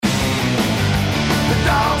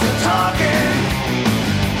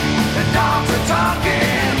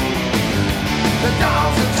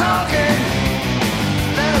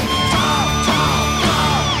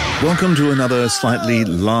Welcome to another slightly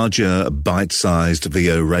larger, bite-sized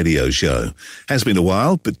VO radio show. Has been a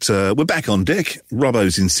while, but we're back on deck.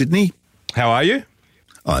 Robbo's in Sydney. How are you?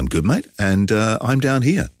 I'm good, mate, and I'm down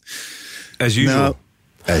here. As usual. Now,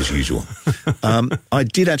 as usual. I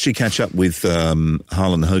did actually catch up with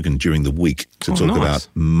Harlan Hogan during the week to talk about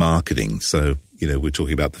marketing. So, you know, we're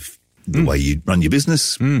talking about the way you run your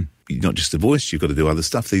business. You're not just a voice, you've got to do other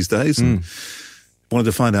stuff these days. And wanted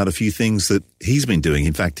to find out a few things that he's been doing.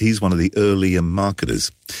 In fact, he's one of the earlier marketers.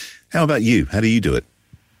 How about you? How do you do it?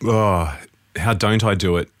 Oh, how don't I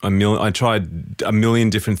do it? I tried a million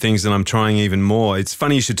different things and I'm trying even more. It's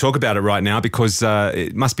funny you should talk about it right now because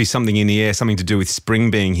it must be something in the air, something to do with spring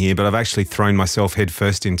being here, but I've actually thrown myself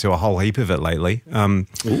headfirst into a whole heap of it lately.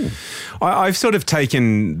 I've sort of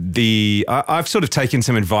taken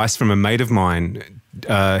some advice from a mate of mine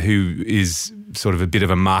who is sort of a bit of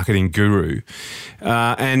a marketing guru.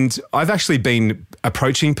 And I've actually been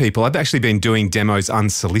approaching people. I've actually been doing demos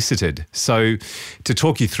unsolicited. So to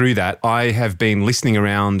talk you through that, I have been listening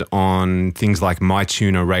around on things like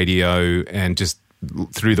MyTuner Radio and just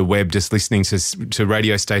through the web, just listening to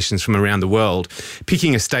radio stations from around the world,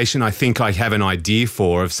 picking a station I think I have an idea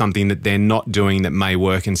for of something that they're not doing that may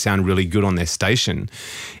work and sound really good on their station.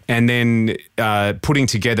 And then putting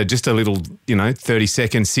together just a little,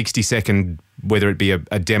 30-second, 60-second, whether it be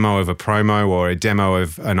a demo of a promo or a demo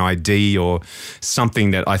of an ID or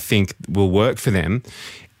something that I think will work for them.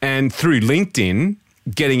 And through LinkedIn,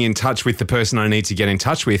 getting in touch with the person I need to get in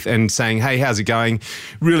touch with and saying, hey, how's it going?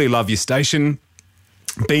 Really love your station.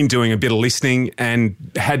 Been doing a bit of listening and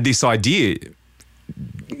had this idea,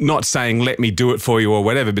 not saying let me do it for you or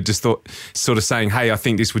whatever, but just sort of saying, hey, I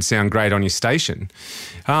think this would sound great on your station.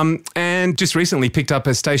 And just recently picked up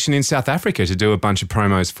a station in South Africa to do a bunch of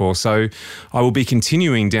promos for. So I will be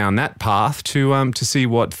continuing down that path to see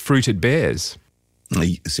what fruit it bears.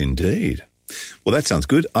 Yes, indeed. Well, that sounds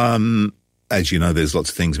good. As you know, there's lots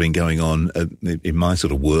of things been going on in my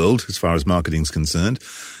sort of world as far as marketing's concerned.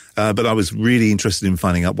 But I was really interested in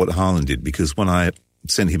finding out what Harlan did, because when I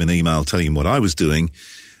sent him an email telling him what I was doing,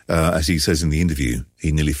 as he says in the interview,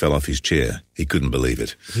 he nearly fell off his chair. He couldn't believe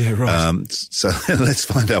it. Yeah, right. So let's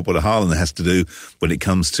find out what Harlan has to do when it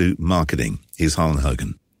comes to marketing. Here's Harlan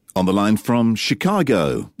Hogan. On the line from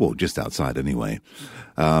Chicago, well, just outside anyway,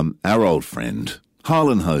 our old friend,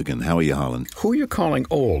 Harlan Hogan. How are you, Harlan? Who are you calling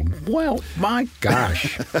old? Well, my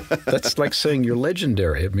gosh. That's like saying you're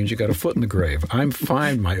legendary. It means you got a foot in the grave. I'm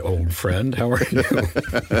fine, my old friend. How are you?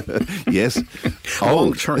 Yes.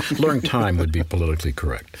 Long time would be politically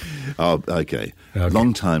correct. Oh, okay.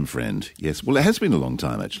 Long time friend. Yes. Well, it has been a long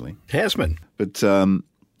time, actually. It has been. But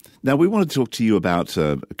now we want to talk to you about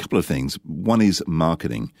a couple of things. One is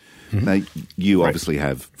marketing. Mm-hmm. Now, you obviously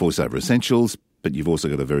have VoiceOver Essentials, but you've also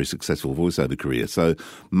got a very successful voiceover career. So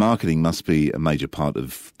marketing must be a major part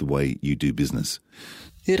of the way you do business.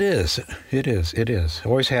 It is.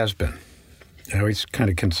 Always has been. I always kind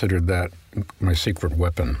of considered that my secret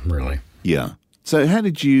weapon, really. Yeah. So how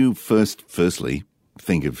did you firstly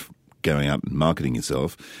think of going out and marketing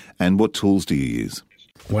yourself, and what tools do you use?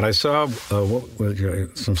 When I saw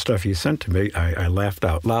some stuff you sent to me, I laughed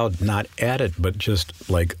out loud, not at it, but just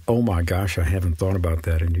like, oh my gosh, I haven't thought about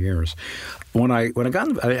that in years. When I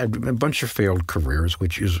got, I had a bunch of failed careers,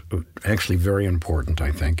 which is actually very important,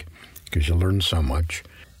 I think, because you learn so much.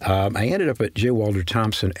 I ended up at J. Walter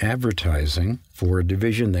Thompson Advertising for a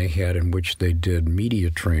division they had in which they did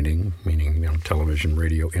media training, meaning television,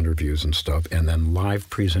 radio interviews and stuff, and then live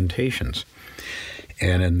presentations.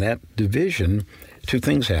 And in that division, two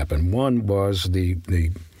things happened. One was the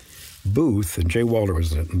booth, and J. Walter was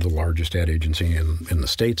the largest ad agency in the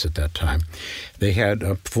States at that time. They had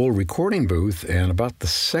a full recording booth, and about the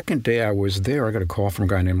second day I was there, I got a call from a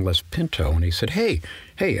guy named Les Pinto, and he said, hey,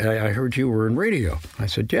 I heard you were in radio. I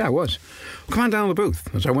said, yeah, I was. Well, come on down to the booth.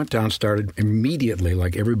 As I went down, started immediately,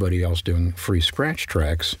 like everybody else, doing free scratch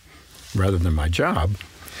tracks rather than my job.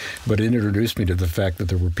 But it introduced me to the fact that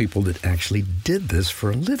there were people that actually did this for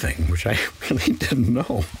a living, which I really didn't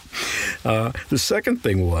know. The second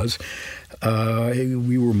thing was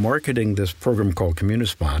we were marketing this program called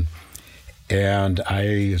Communispon, and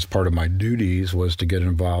I, as part of my duties, was to get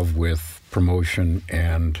involved with promotion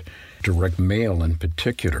and direct mail in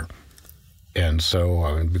particular. And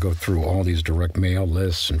so we go through all these direct mail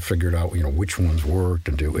lists and figured out, which ones worked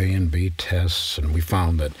and do A and B tests, and we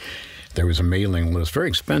found that there was a mailing list, very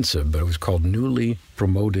expensive, but it was called Newly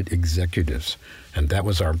Promoted Executives. And that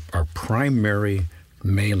was our primary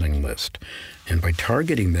mailing list. And by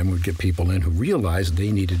targeting them, we'd get people in who realized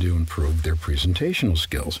they needed to improve their presentational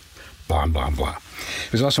skills. Blah, blah, blah.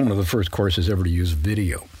 It was also one of the first courses ever to use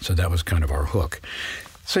video. So that was kind of our hook.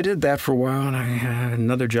 So I did that for a while, and I had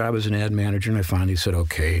another job as an ad manager, and I finally said,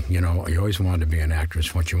 okay, you always wanted to be an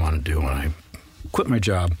actress, what you want to do, and I quit my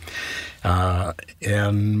job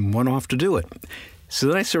and went off to do it. So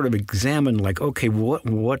then I sort of examined, like, okay,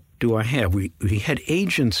 what do I have? We had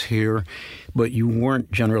agents here, but you weren't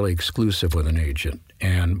generally exclusive with an agent.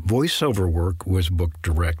 And voiceover work was booked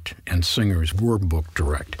direct, and singers were booked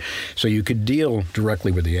direct. So you could deal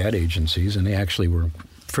directly with the ad agencies, and they actually were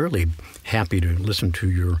fairly happy to listen to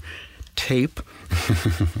your tape.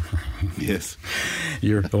 Yes.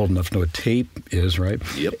 You're old enough to know what tape is, right?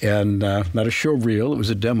 Yep. And not a show reel, it was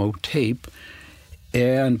a demo tape.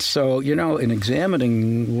 And so, in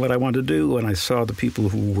examining what I wanted to do, and I saw the people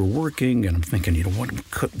who were working, and I'm thinking,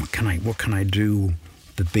 what can I do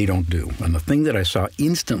that they don't do? And the thing that I saw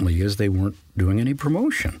instantly is they weren't doing any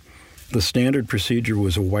promotion. The standard procedure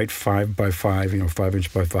was a white 5x5,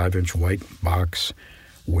 5-inch by 5-inch white box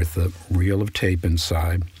with a reel of tape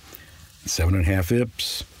inside, 7.5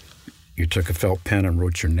 ips. You took a felt pen and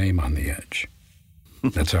wrote your name on the edge.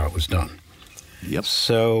 That's how it was done. Yep.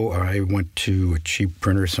 So I went to a cheap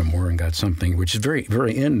printer somewhere and got something which is very,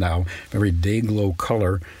 very in now, very day-glow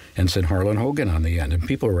color, and said Harlan Hogan on the end. And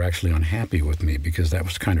people were actually unhappy with me because that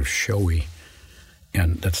was kind of showy,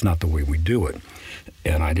 and that's not the way we do it.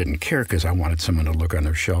 And I didn't care because I wanted someone to look on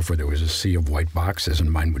their shelf where there was a sea of white boxes,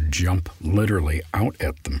 and mine would jump literally out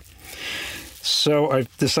at them. So I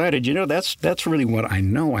decided, that's really what I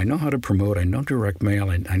know. I know how to promote. I know direct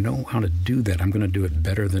mail. I know how to do that. I'm going to do it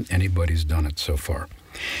better than anybody's done it so far.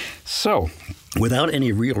 So without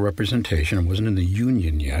any real representation, I wasn't in the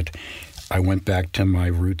union yet, I went back to my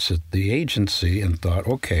roots at the agency and thought,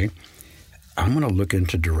 okay, I'm going to look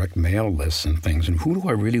into direct mail lists and things, and who do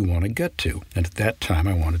I really want to get to? And at that time,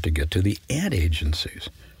 I wanted to get to the ad agencies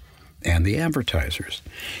and the advertisers.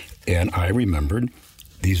 And I remembered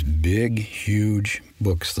these big, huge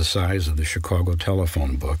books the size of the Chicago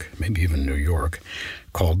telephone book, maybe even New York,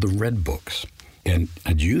 called the Red Books. And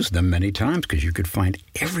I'd used them many times because you could find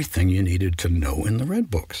everything you needed to know in the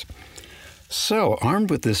Red Books. So,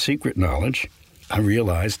 armed with this secret knowledge, I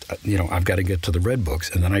realized, I've got to get to the Red Books.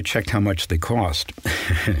 And then I checked how much they cost.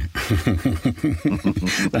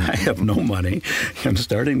 I have no money. I'm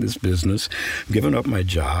starting this business, giving up my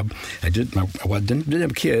job. I didn't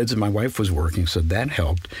have kids, and my wife was working, so that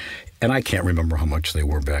helped. And I can't remember how much they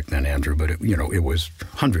were back then, Andrew, but it was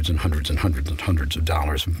hundreds and hundreds and hundreds and hundreds of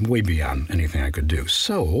dollars, way beyond anything I could do.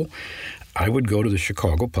 So I would go to the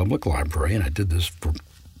Chicago Public Library, and I did this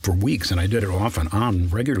for weeks, and I did it off and on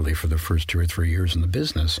regularly for the first 2 or 3 years in the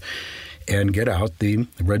business, and get out the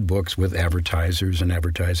Red Books with advertisers and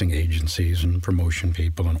advertising agencies and promotion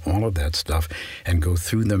people and all of that stuff, and go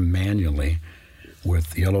through them manually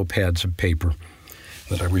with yellow pads of paper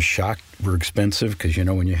that I was shocked were expensive, because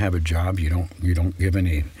when you have a job, you don't give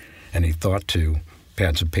any thought to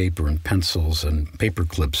pads of paper and pencils and paper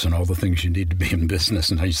clips and all the things you need to be in business,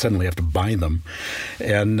 and now you suddenly have to buy them.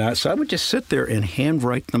 And so I would just sit there and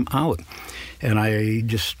handwrite them out. And I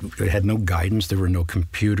had no guidance. There were no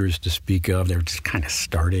computers to speak of. They were just kind of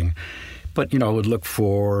starting. But, I would look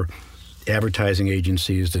for advertising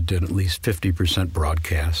agencies that did at least 50%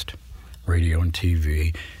 broadcast, radio and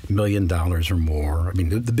TV, $1 million or more. I mean,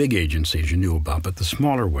 the big agencies you knew about, but the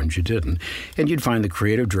smaller ones you didn't. And you'd find the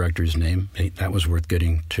creative director's name. That was worth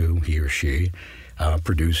getting to, he or she.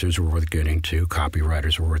 Producers were worth getting to.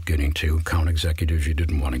 Copywriters were worth getting to. Account executives you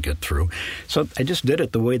didn't want to get through. So I just did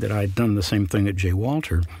it the way that I'd done the same thing at J.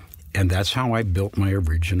 Walter. And that's how I built my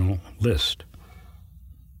original list,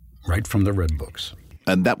 right from the Red Books.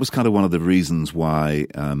 And that was kind of one of the reasons why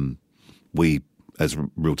we, as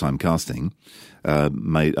Real-Time Casting,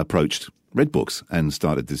 approached Red Books and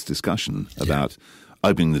started this discussion about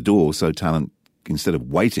opening the door so talent, instead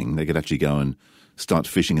of waiting, they could actually go and start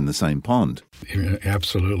fishing in the same pond. Yeah,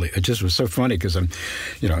 absolutely. It just was so funny because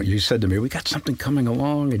you said to me, we got something coming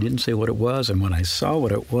along, and you didn't say what it was. And when I saw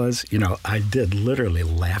what it was, I did literally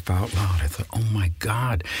laugh out loud. I thought, oh my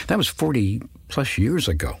God, that was 40 plus years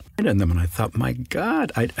ago. And then when I thought, my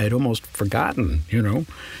God, I'd almost forgotten,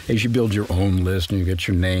 as you build your own list and you get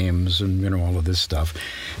your names and, all of this stuff.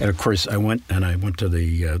 And of course, I went to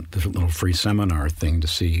the little free seminar thing to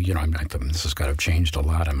see, I thought this has got to have changed a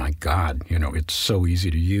lot. And my God, it's so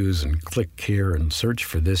easy to use, and click here and search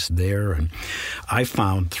for this there. And I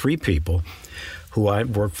found 3 people who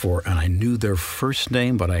I'd worked for, and I knew their first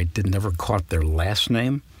name, but I never caught their last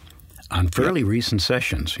name on fairly recent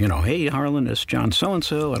sessions. Hey, Harlan, it's John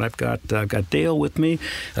so-and-so, and I've got Dale with me.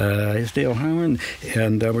 It's Dale Harlan.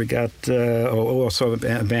 And we got, also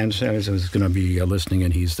Van is going to be listening,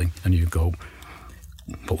 and and you go,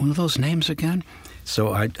 what were those names again?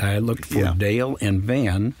 So I looked for Dale and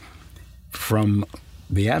Van from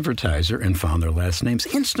the advertiser and found their last names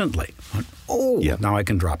instantly. Now I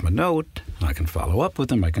can drop them a note. I can follow up with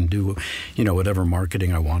them. I can do, whatever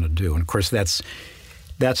marketing I want to do. And of course, that's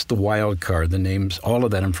the wild card. The names, all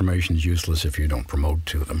of that information is useless if you don't promote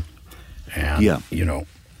to them. And,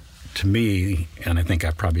 to me, and I think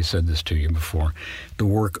I've probably said this to you before, the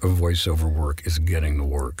work of voiceover work is getting the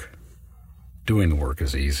work. Doing the work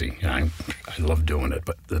is easy. I love doing it,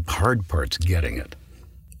 but the hard part's getting it.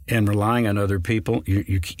 And relying on other people,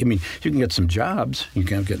 you can get some jobs. You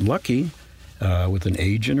can get lucky with an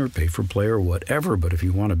agent or pay-for-play or whatever, but if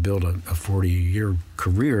you want to build a 40-year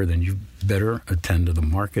career, then you better attend to the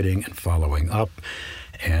marketing and following up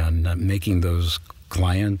and making those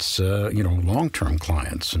clients, long-term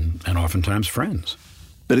clients and oftentimes friends.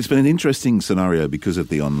 But it's been an interesting scenario because of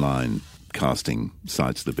the online casting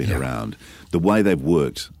sites that have been around. The way they've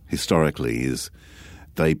worked historically is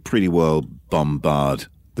they pretty well bombard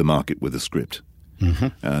the market with a script.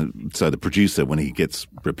 Mm-hmm. So the producer, when he gets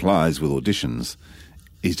replies with auditions,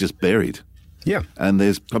 is just buried. Yeah. And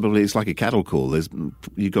it's like a cattle call.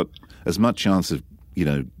 You've got as much chance of,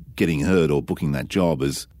 getting heard or booking that job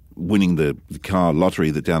as winning the car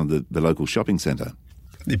lottery down at the local shopping centre.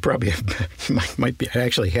 You probably might be. I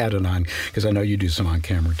actually had it on because I know you do some on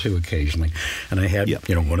camera too occasionally, and I had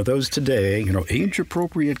one of those today. Age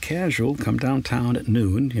appropriate casual. Come downtown at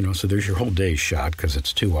noon. So there's your whole day shot because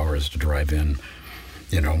it's 2 hours to drive in.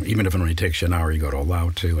 Even if it only takes you an hour, you go to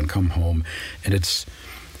allow to and come home, and it's.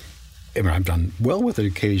 I've done well with it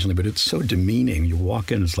occasionally, but it's so demeaning. You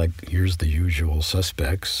walk in, it's like, here's the usual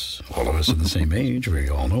suspects. All of us are the same age. We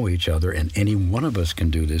all know each other, and any one of us can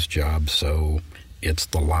do this job, so it's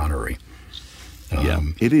the lottery.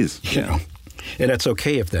 It is. And that's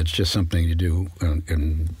okay if that's just something you do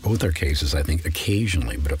in both our cases, I think,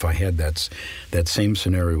 occasionally. But if I had that same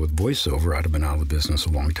scenario with voiceover, I'd have been out of the business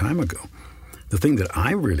a long time ago. The thing that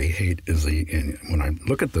I really hate is when I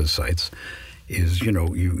look at those sites is,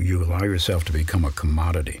 you allow yourself to become a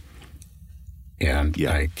commodity. And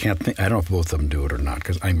I can't think, I don't know if both of them do it or not,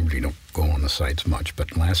 because I really don't go on the sites much.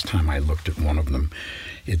 But last time I looked at one of them,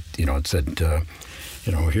 it said,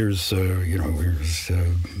 here's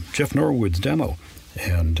Jeff Norwood's demo.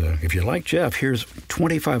 And if you like Jeff, here's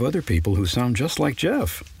 25 other people who sound just like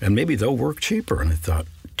Jeff. And maybe they'll work cheaper. And I thought,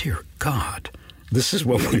 dear God, this is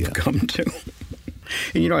what we've come to.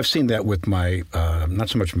 And, I've seen that with my, not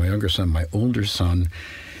so much my younger son, my older son,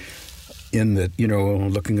 in that,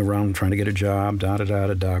 looking around, trying to get a job,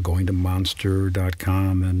 going to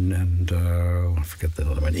monster.com and I forget the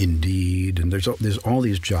other one, Indeed. And there's all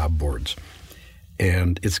these job boards.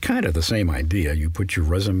 And it's kind of the same idea. You put your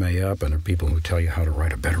resume up, and there are people who tell you how to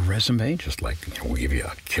write a better resume, just like we'll give you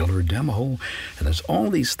a killer demo. And there's all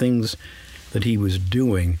these things that he was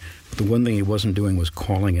doing. But the one thing he wasn't doing was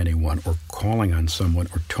calling anyone or calling on someone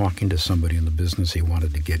or talking to somebody in the business he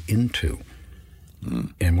wanted to get into.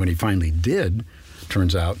 Mm. And when he finally did,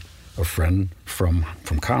 turns out a friend from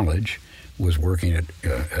college was working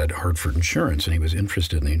at Hartford Insurance, and he was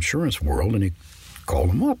interested in the insurance world, and he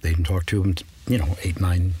called him up. They didn't talk to him,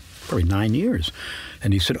 9 years.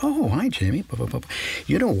 And he said, "Oh, hi, Jamie.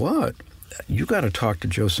 You know what? You got to talk to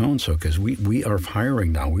Joe so-and-so because we are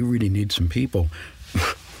hiring now. We really need some people."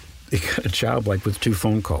 He got a job with 2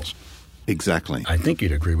 phone calls. Exactly. I think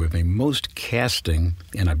you'd agree with me. Most casting,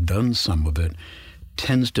 and I've done some of it,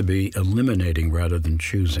 tends to be eliminating rather than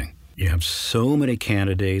choosing. You have so many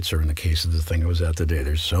candidates, or in the case of the thing I was at today,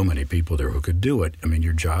 there's so many people there who could do it. I mean,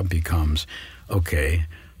 your job becomes, okay,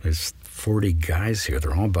 there's 40 guys here.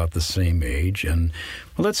 They're all about the same age. And,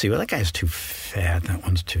 well, let's see. Well, that guy's too fat. That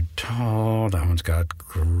one's too tall. That one's got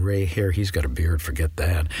gray hair. He's got a beard. Forget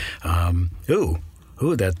that.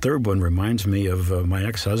 Ooh, that third one reminds me of my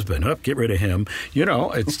ex-husband. Oh, get rid of him.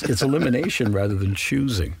 It's elimination rather than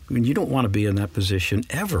choosing. I mean, you don't want to be in that position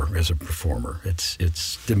ever as a performer.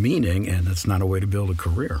 It's demeaning, and it's not a way to build a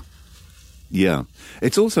career. Yeah.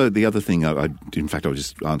 It's also the other thing, in fact, I was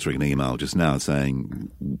just answering an email just now saying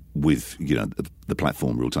with, the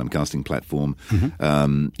platform, real-time casting platform,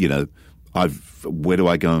 mm-hmm. Where do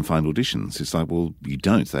I go and find auditions? It's like, well, you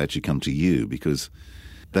don't. They actually come to you because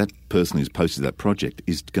that person who's posted that project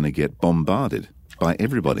is going to get bombarded by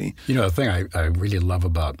everybody. The thing I really love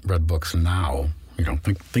about Red Books now,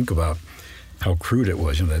 think about how crude it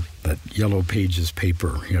was, that yellow pages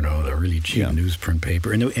paper, the really cheap newsprint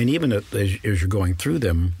paper. And even as you're going through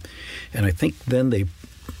them, and I think then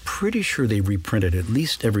pretty sure they reprinted at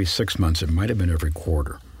least every 6 months. It might have been every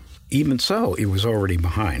quarter. even so, it was already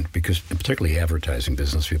behind because particularly advertising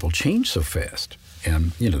business people change so fast.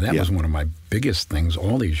 And, that was one of my biggest things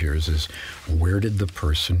all these years is where did the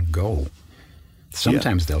person go?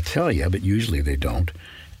 Sometimes they'll tell you, but usually they don't.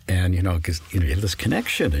 And, because, you have this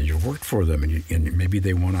connection and you worked for them and maybe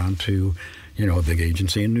they went on to, a big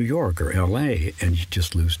agency in New York or L.A. and you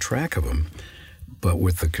just lose track of them. But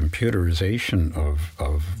with the computerization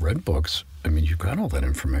of Red Books, you've got all that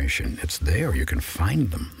information. It's there. You can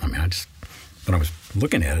find them. When I was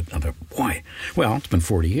looking at it, I thought, boy, well, it's been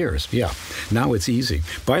 40 years. Yeah. Now it's easy.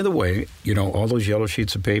 By the way, all those yellow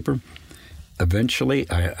sheets of paper, eventually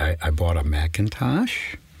I bought a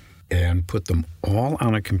Macintosh and put them all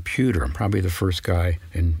on a computer. I'm probably the first guy,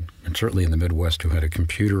 and certainly in the Midwest, who had a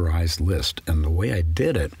computerized list. And the way I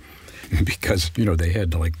did it, because, they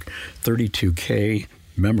had like 32K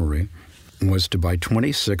memory, was to buy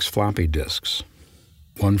 26 floppy disks,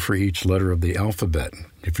 one for each letter of the alphabet.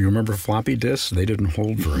 If you remember floppy disks, they didn't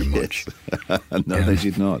hold very much. No, they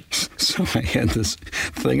did not. So I had this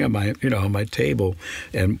thing on my, on my table,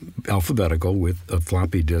 and alphabetical with a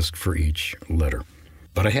floppy disk for each letter.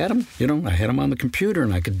 But I had them, I had them on the computer,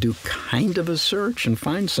 and I could do kind of a search and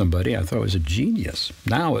find somebody. I thought I was a genius.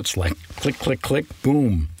 Now it's like click, click, click,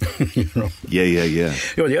 boom. Yeah.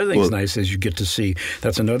 The other thing that's nice is you get to see,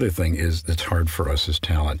 that's another thing is that's hard for us as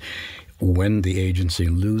talent. When the agency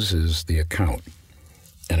loses the account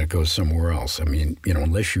and it goes somewhere else,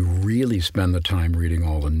 unless you really spend the time reading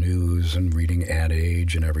all the news and reading Ad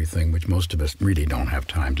Age and everything, which most of us really don't have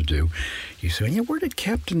time to do, you say, where did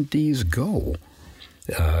Captain D's go?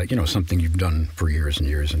 Something you've done for years and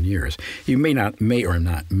years and years. You may or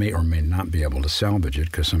may not be able to salvage it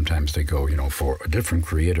because sometimes they go, for a different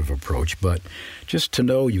creative approach. But just to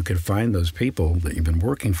know you could find those people that you've been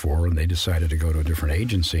working for and they decided to go to a different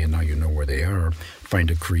agency and now you know where they are,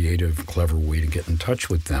 find a creative, clever way to get in touch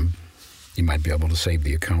with them, you might be able to save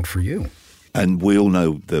the account for you. And we all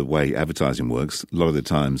know the way advertising works. A lot of the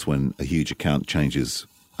times when a huge account changes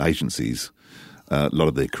agencies, a lot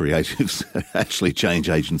of the creatives actually change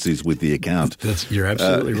agencies with the account. You're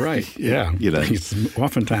absolutely right. Yeah.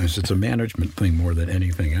 Oftentimes it's a management thing more than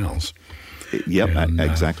anything else. Yep,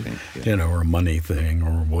 exactly. Or a money thing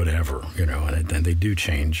or whatever, and they do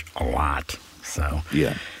change a lot. So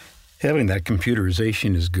having that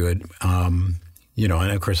computerization is good. And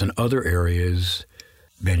of course in other areas,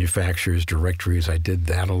 manufacturers, directories, I did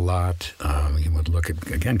that a lot. You would look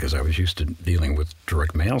at, again, because I was used to dealing with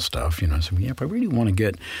direct mail stuff, so if I really want to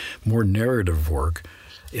get more narrative work,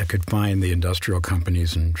 I could find the industrial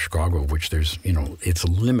companies in Chicago, which there's, it's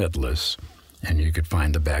limitless, and you could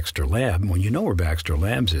find the Baxter Lab. Well, you know where Baxter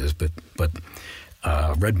Labs is, but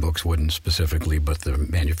Red Books wouldn't specifically, but the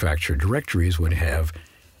manufacturer directories would have,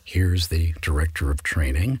 here's the director of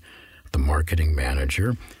training, the marketing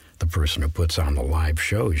manager, the person who puts on the live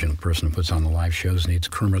shows. The person who puts on the live shows needs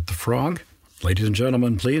Kermit the Frog. Ladies and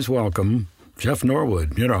gentlemen, please welcome Jeff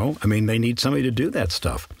Norwood. They need somebody to do that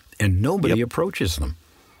stuff. And nobody approaches them.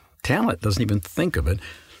 Talent doesn't even think of it.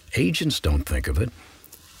 Agents don't think of it.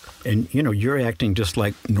 And, you're acting just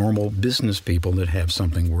like normal business people that have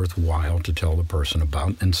something worthwhile to tell the person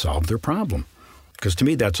about and solve their problem. Because to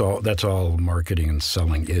me, that's all marketing and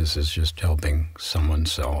selling is just helping someone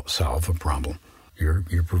solve a problem.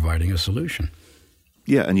 You're providing a solution.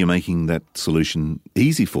 Yeah, and you're making that solution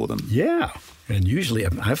easy for them. Yeah, and usually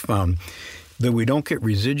I've found that we don't get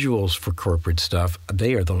residuals for corporate stuff.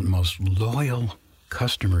 They are the most loyal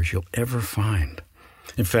customers you'll ever find.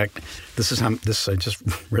 In fact, I just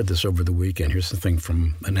read this over the weekend. Here's the thing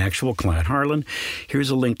from an actual client. Harlan,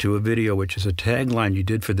 here's a link to a video, which is a tagline you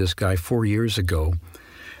did for this guy 4 years ago.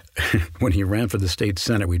 When he ran for the state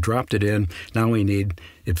Senate, we dropped it in. Now we need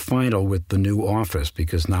it final with the new office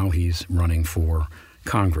because now he's running for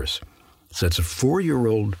Congress. So it's a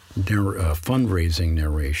 4-year-old fundraising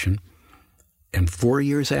narration. And 4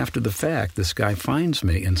 years after the fact, this guy finds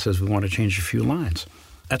me and says, we want to change a few lines.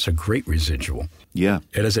 That's a great residual. Yeah.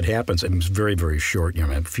 And as it happens, it was very, very short.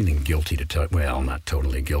 I'm feeling guilty to tell, well, not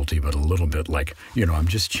totally guilty, but a little bit like, I'm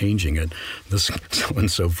just changing it. This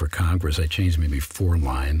so-and-so for Congress, I changed maybe 4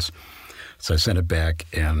 lines. So I sent it back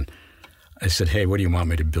and I said, hey, what do you want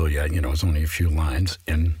me to bill you? It's only a few lines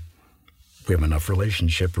and we have enough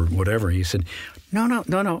relationship or whatever. He said, no,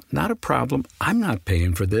 not a problem. I'm not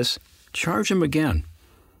paying for this. Charge him again.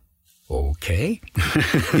 Okay.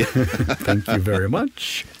 Thank you very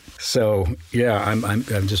much. So, yeah,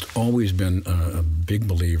 I've just always been a big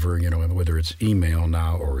believer, whether it's email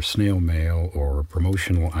now or snail mail or a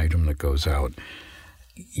promotional item that goes out,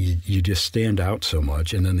 you just stand out so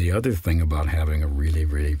much. And then the other thing about having a really,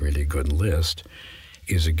 really, really good list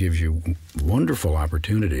is it gives you wonderful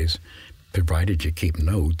opportunities, provided you keep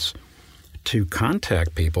notes, to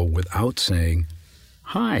contact people without saying,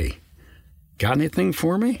 "Hi, got anything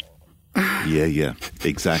for me?" Yeah,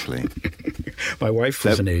 exactly. My wife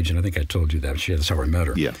was an agent. I think I told you that. That's how I met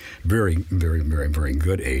her. Yeah. Very, very, very, very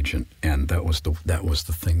good agent. And that was the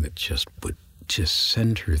thing that would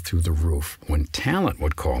send her through the roof. When talent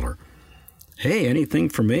would call her, "Hey, anything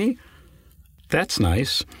for me?" "That's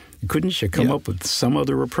nice. Couldn't you come up with some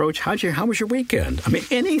other approach? How was your weekend?" I mean,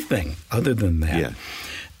 anything other than that. Yeah.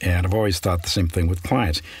 And I've always thought the same thing with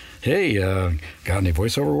clients. "Hey, got any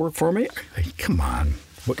voiceover work for me?" Hey, come on.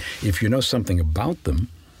 If you know something about them,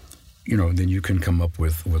 then you can come up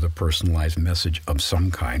with a personalized message of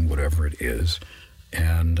some kind, whatever it is,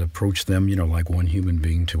 and approach them, like one human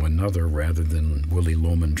being to another rather than Willy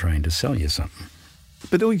Loman trying to sell you something.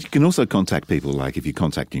 But you can also contact people, like if you're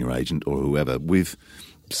contacting your agent or whoever, with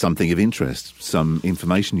something of interest, some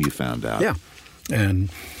information you found out. Yeah. And,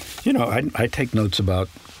 I take notes about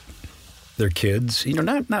their kids. You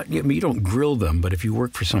don't grill them, but if you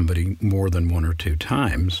work for somebody more than one or two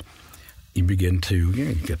times, you begin to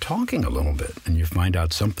you get talking a little bit, and you find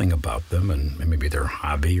out something about them and maybe their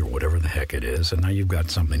hobby or whatever the heck it is, and now you've got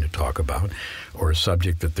something to talk about or a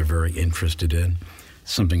subject that they're very interested in.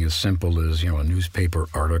 Something as simple as, a newspaper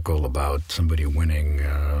article about somebody winning,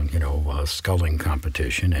 a sculling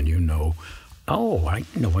competition, and I know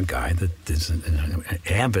a guy that is an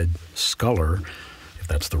avid sculler, if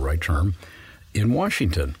that's the right term, in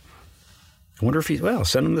Washington. I wonder if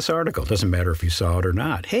send him this article. It doesn't matter if you saw it or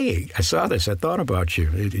not. "Hey, I saw this. I thought about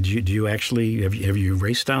you. Do you actually have you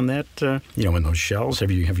raced on that? In those shells.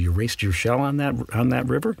 Have you raced your shell on that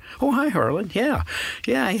river? Oh, hi, Harlan. Yeah,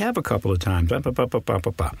 I have a couple of times.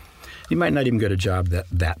 You might not even get a job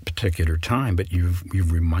that particular time, but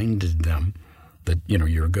you've reminded them that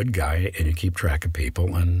you're a good guy and you keep track of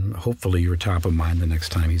people, and hopefully you're top of mind the next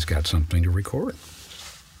time he's got something to record.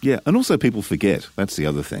 Yeah, and also people forget. That's the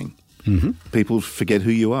other thing. Mm-hmm. People forget who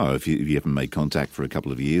you are if you haven't made contact for a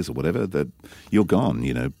couple of years or whatever, that you're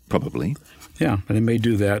gone, probably. Yeah, and they may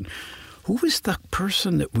do that. Who was the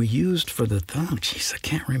person that we used for the thing? Jeez, I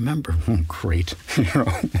can't remember. Oh, great.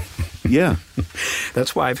 Yeah.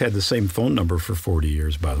 That's why I've had the same phone number for 40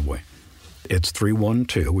 years, by the way. It's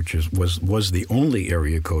 312, which was the only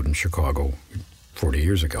area code in Chicago 40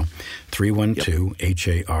 years ago. 312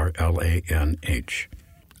 HARLANH.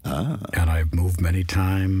 And I've moved many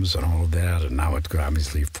times and all of that, and now it's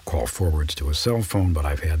obviously call forwards to a cell phone, but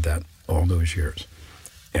I've had that all those years.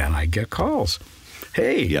 And I get calls.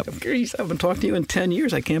 "Hey, geez, I haven't talked to you in 10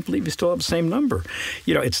 years. I can't believe you still have the same number."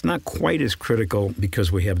 It's not quite as critical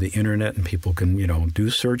because we have the internet and people can, do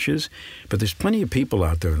searches. But there's plenty of people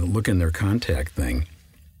out there that look in their contact thing.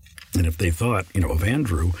 And if they thought, of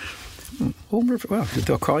Andrew,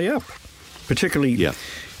 they'll call you up. Particularly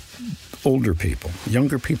older people.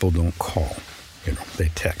 Younger people don't call. They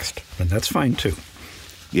text. And that's fine, too.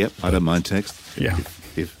 Yep, I don't mind text. Yeah.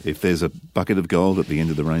 If there's a bucket of gold at the end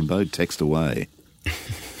of the rainbow, text away.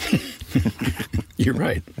 You're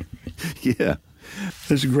right. Yeah.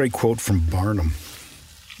 There's a great quote from Barnum,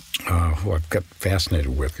 who I've got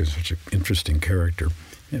fascinated with because he's such an interesting character.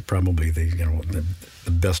 Probably the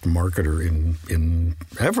best marketer in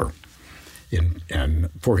ever, and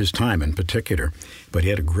for his time in particular. But he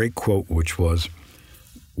had a great quote which was,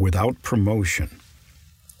 "Without promotion,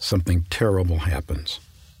 something terrible happens.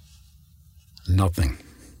 Nothing."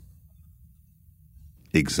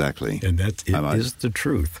 Exactly. And that is the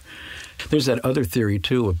truth. There's that other theory,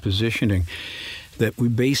 too, of positioning, that we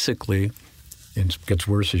basically, and it gets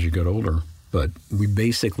worse as you get older, but we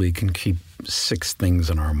basically can keep 6 things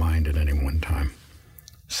in our mind at any one time.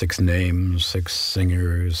 6 names, 6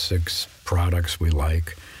 singers, 6 products we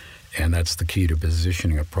like. And that's the key to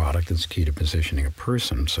positioning a product. It's the key to positioning a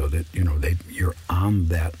person, so that you're on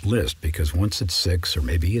that list. Because once it's 6 or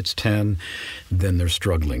maybe it's 10, then they're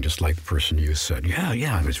struggling. Just like the person you said,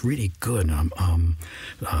 yeah, it was really good.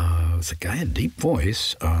 It's a guy had a deep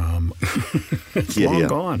voice. It's long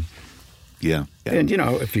gone. Yeah. And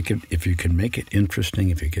if you can make it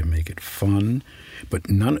interesting, if you can make it fun, but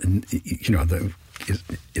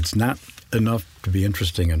it's not enough to be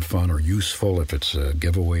interesting and fun or useful if it's a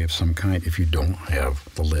giveaway of some kind if you don't have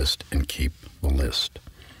the list and keep the list.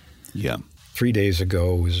 Yeah. 3 days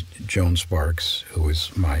ago was Joan Sparks, who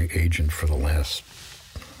was my agent for the last,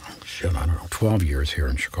 12 years here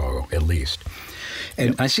in Chicago, at least.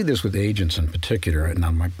 And I see this with agents in particular. And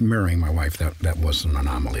I'm marrying my wife, that wasn't an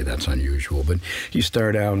anomaly. That's unusual. But you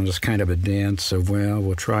start out in just kind of a dance of, well,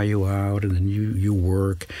 we'll try you out, and then you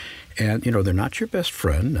work. And, they're not your best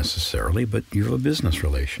friend necessarily, but you have a business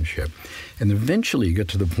relationship. And eventually you get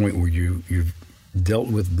to the point where you've dealt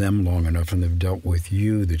with them long enough and they've dealt with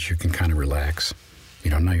you that you can kind of relax.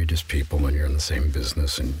 Now you're just people and you're in the same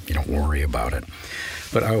business and you don't worry about it.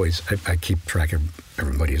 But I keep track of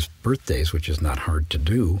everybody's birthdays, which is not hard to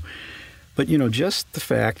do. But, just the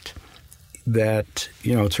fact that,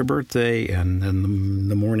 it's her birthday and then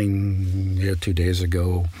the morning 2 days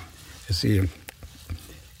ago, I see,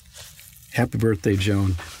 happy birthday,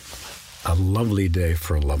 Joan. A lovely day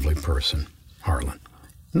for a lovely person, Harlan.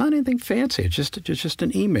 Not anything fancy. It's just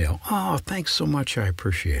an email. Oh, thanks so much. I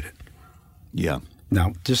appreciate it. Yeah.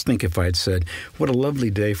 Now, just think if I'd said, what a lovely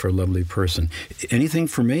day for a lovely person. Anything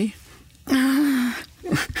for me?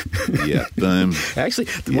 Yeah. Actually,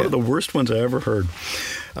 one of the worst ones I ever heard,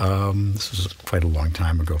 this was quite a long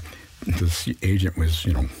time ago. This agent was,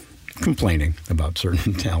 complaining about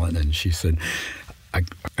certain talent, and she said, I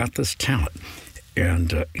got this talent.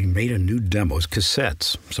 And he made a new demo. It's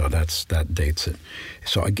cassettes, so that dates it.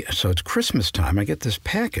 So it's Christmas time. I get this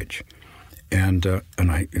package. And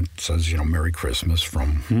it says, Merry Christmas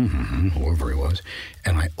from whoever he was.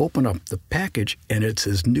 And I open up the package, and it's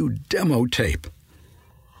his new demo tape.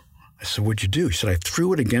 I said, what'd you do? He said, I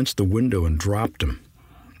threw it against the window and dropped him.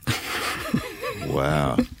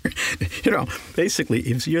 Wow. Basically,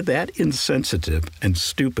 if you're that insensitive and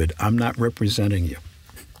stupid, I'm not representing you.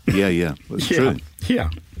 Yeah. That's true. Yeah.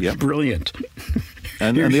 Yeah. Brilliant.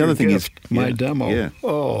 And the other thing is my demo. Yeah.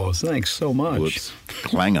 Oh, thanks so much. Whoops.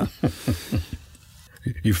 Clanger.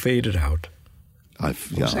 You faded out. What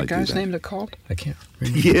was that guy's name that called? I can't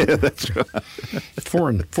remember. Yeah, that's right.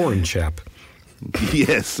 Foreign chap.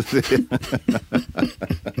 Yes.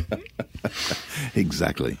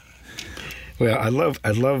 Exactly. Well, I love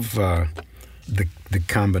the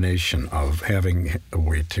combination of having a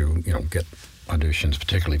way to get auditions,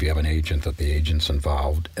 particularly if you have an agent, that the agent's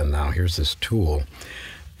involved, and now here's this tool.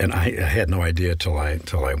 And I had no idea till I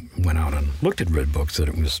went out and looked at Redbooks that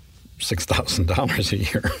it was $6,000 a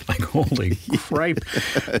year. Like, holy cripe!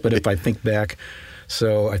 But if I think back,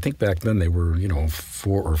 then they were $400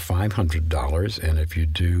 or $500, and if you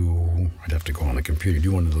do, I'd have to go on the computer,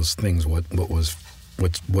 do one of those things. What is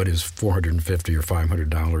 $450 or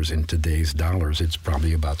 $500 in today's dollars? It's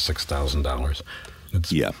probably about $6,000.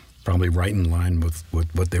 It's probably right in line with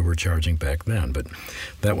what they were charging back then, but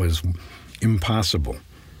that was impossible.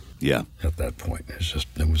 Yeah. At that point,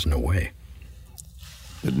 there was no way.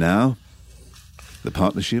 But now, the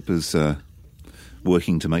partnership is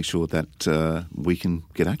working to make sure that we can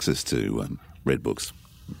get access to Redbooks,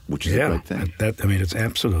 which is a great thing. It's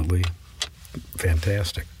absolutely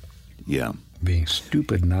fantastic. Yeah. Being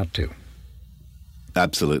stupid not to.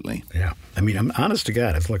 Absolutely. Yeah. I'm honest to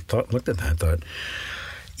God, I've looked at that and thought,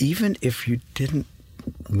 even if you didn't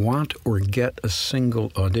want or get a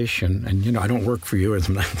single audition, and I don't work for you, it's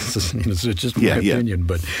just my opinion,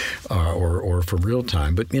 but or for real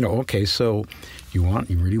time. But okay, so you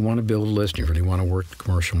really want to build a list, you really want to work the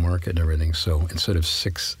commercial market and everything. So instead of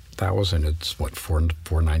 $6,000, it's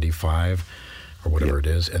 $495 or whatever it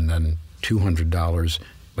is, and then $200.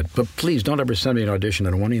 But please don't ever send me an audition. I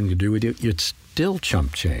don't want anything to do with you. It's still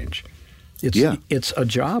chump change. It's a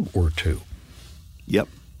job or two. Yep.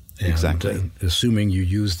 And, exactly. Assuming you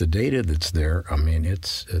use the data that's there,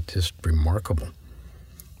 it's just remarkable.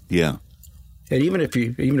 Yeah. And even if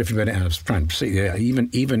you've been at, I was trying to say,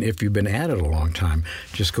 even if you've been at it a long time,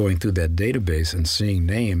 just going through that database and seeing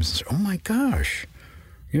names, oh my gosh,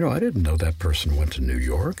 I didn't know that person went to New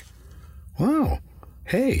York. Wow.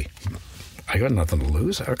 Hey, I got nothing to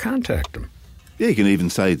lose. I'll contact them. Yeah, you can even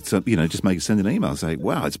say, send an email. Say,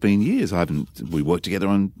 wow, it's been years. We worked together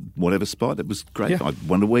on whatever spot. It was great. Yeah. I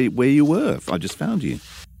wonder where you were. I just found you.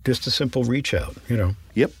 Just a simple reach out,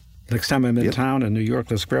 Yep. Next time I'm in town in New York,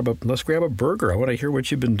 let's grab a burger. I want to hear what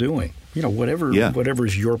you've been doing.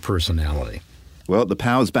 Whatever's your personality. Well, the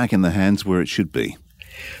power's back in the hands where it should be.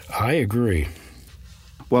 I agree.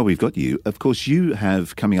 While we've got you, of course, you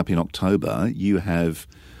have coming up in October. You have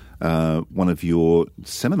one of your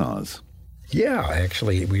seminars. Yeah,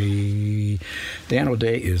 actually, Dan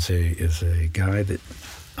O'Day is a guy that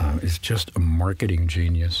is just a marketing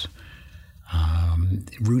genius.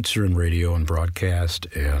 Roots are in radio and broadcast,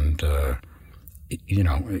 and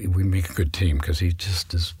we make a good team because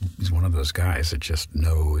he's one of those guys that just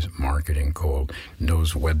knows marketing cold,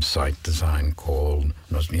 knows website design cold,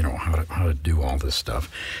 knows how to do all this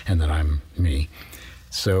stuff, and then I'm me.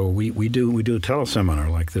 So we do a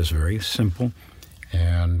teleseminar like this, very simple.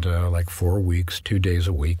 and like 4 weeks, 2 days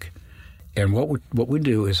a week. And what we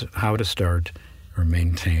do is how to start or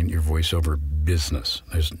maintain your voiceover business.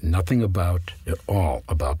 There's nothing at all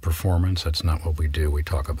about performance. That's not what we do. We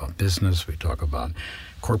talk about business. We talk about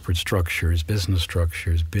corporate structures, business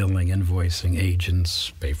structures, billing, invoicing,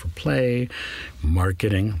 agents, pay-for-play,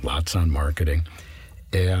 marketing, lots on marketing.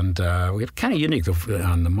 And we have kind of unique.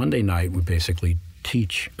 On the Monday night, we basically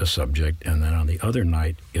teach a subject, and then on the other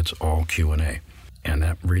night, it's all Q&A. And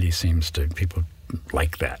that really seems to, people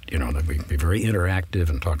like that, that we be very interactive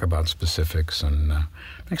and talk about specifics. And I'm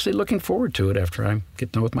actually looking forward to it after I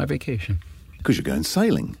get done with my vacation. Because you're going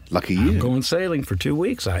sailing. Lucky you. I'm going sailing for 2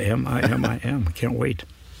 weeks. I am. I can't wait.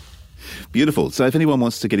 Beautiful. So if anyone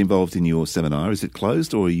wants to get involved in your seminar, is it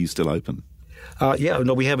closed or are you still open?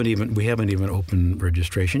 No, we haven't even opened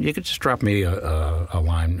registration. You could just drop me a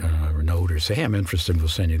line or note or say, hey, I'm interested. We'll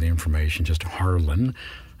send you the information. Just Harlan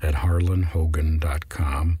at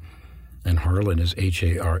harlanhogan.com. And Harlan is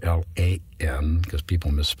Harlan, because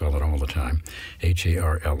people misspell it all the time.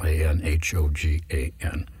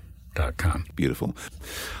 HarlanHogan.com. Beautiful.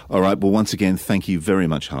 All right. Well, once again, thank you very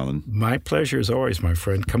much, Harlan. My pleasure as always, my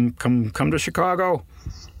friend. Come to Chicago.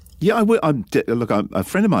 Yeah, I will. Look, a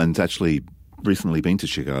friend of mine's actually recently been to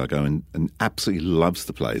Chicago and absolutely loves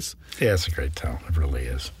the place. Yeah, it's a great town. It really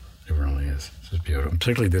is. It really is. It's beautiful.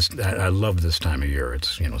 Particularly I love this time of year.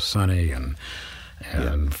 It's sunny and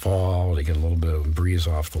fall. You get a little bit of breeze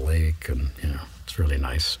off the lake, and it's really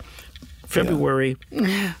nice. February,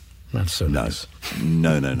 not so nice.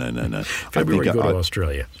 No. February, go to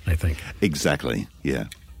Australia, I think. Exactly. Yeah,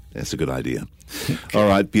 that's a good idea. Okay. All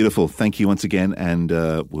right, beautiful. Thank you once again, and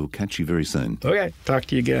we'll catch you very soon. Okay, talk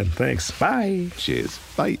to you again. Thanks. Bye. Cheers.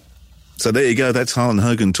 Bye. So there you go. That's Harlan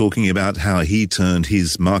Hogan talking about how he turned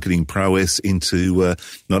his marketing prowess into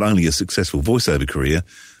not only a successful voiceover career,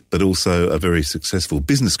 but also a very successful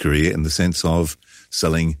business career in the sense of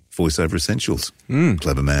selling voiceover essentials.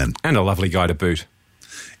 Clever man. And a lovely guy to boot.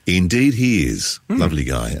 Indeed he is. Lovely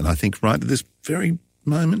guy. And I think right at this very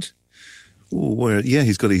moment,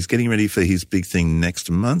 he's getting ready for his big thing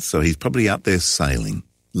next month, so he's probably out there sailing.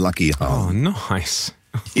 Lucky Harlan. Oh, nice.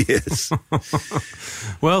 Yes.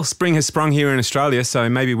 Well, spring has sprung here in Australia, so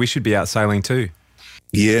maybe we should be out sailing too.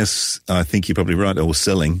 Yes, I think you're probably right. Or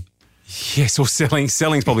selling. Yes, or selling.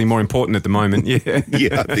 Selling's probably more important at the moment. Yeah,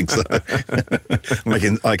 yeah, I think so.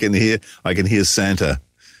 I can hear Santa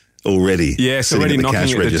already. Yes, already knocking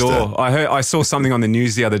at the door. I saw something on the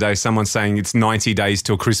news the other day. Someone saying it's 90 days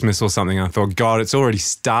till Christmas or something. I thought, God, it's already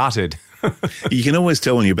started. You can always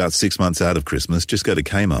tell when you're about 6 months out of Christmas. Just go to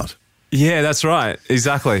Kmart. Yeah, that's right.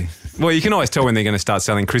 Exactly. Well, you can always tell when they're going to start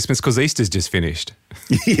selling Christmas because Easter's just finished.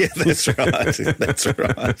 Yeah, that's right. That's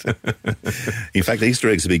right. In fact, Easter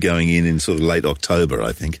eggs will be going in sort of late October,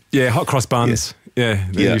 I think. Yeah, hot cross buns. Yeah,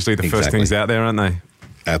 they're usually the first things out there, aren't they?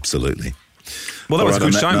 Absolutely. Well, that was a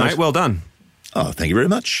good show, mate. Well done. Oh, thank you very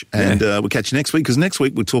much. And we'll catch you next week, because next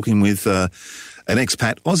week we're talking with an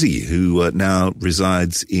expat Aussie who now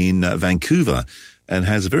resides in Vancouver and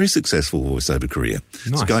has a very successful voiceover career. Nice.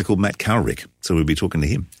 It's a guy called Matt Cowrick, so we'll be talking to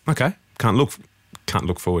him. Okay. Can't look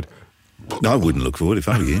forward. No, I wouldn't look forward if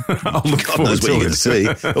I were you. I'll look God forward knows what to you're going to see.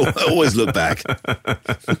 Always look back.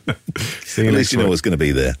 At least you know what's going to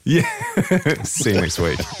be there. Yeah. See you next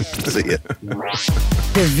week. See ya.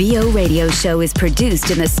 The VO Radio Show is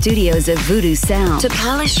produced in the studios of Voodoo Sound. To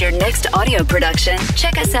polish your next audio production,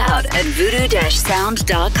 check us out at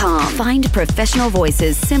voodoo-sound.com. Find professional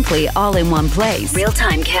voices simply all in one place.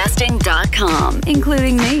 Realtimecasting.com,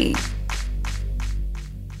 including me.